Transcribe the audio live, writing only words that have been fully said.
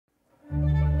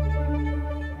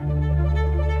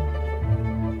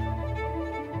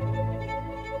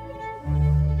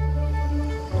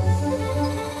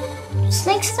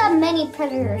Snakes have many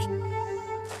predators.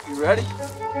 You ready?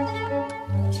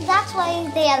 So that's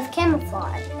why they have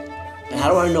camouflage. And how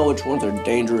do I know which ones are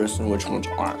dangerous and which ones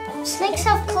aren't? Snakes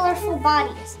have colorful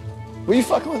bodies. Were you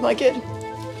fucking with my kid?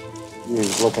 He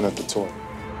was looking at the toy.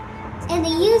 And they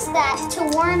use that to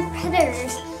warn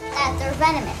predators that they're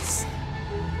venomous.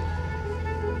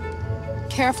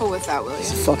 Careful with that, will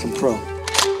He's a you? fucking pro.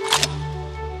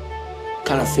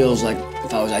 Kind of feels like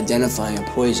if I was identifying a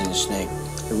poisonous snake,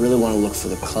 I really want to look for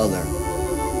the color.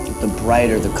 The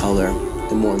brighter the color,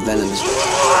 the more venomous.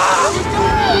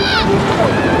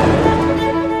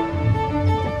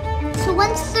 So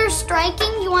once they're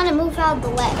striking, you want to move out of the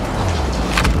way.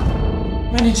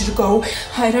 I need you to go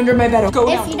hide under my bed. Go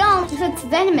If you don't, if it's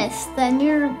venomous, then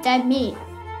you're dead meat.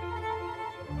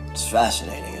 It's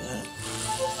fascinating, isn't it?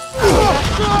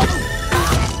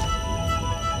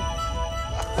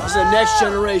 This is the next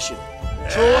generation.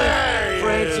 Troy,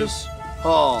 Francis,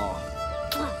 Paul.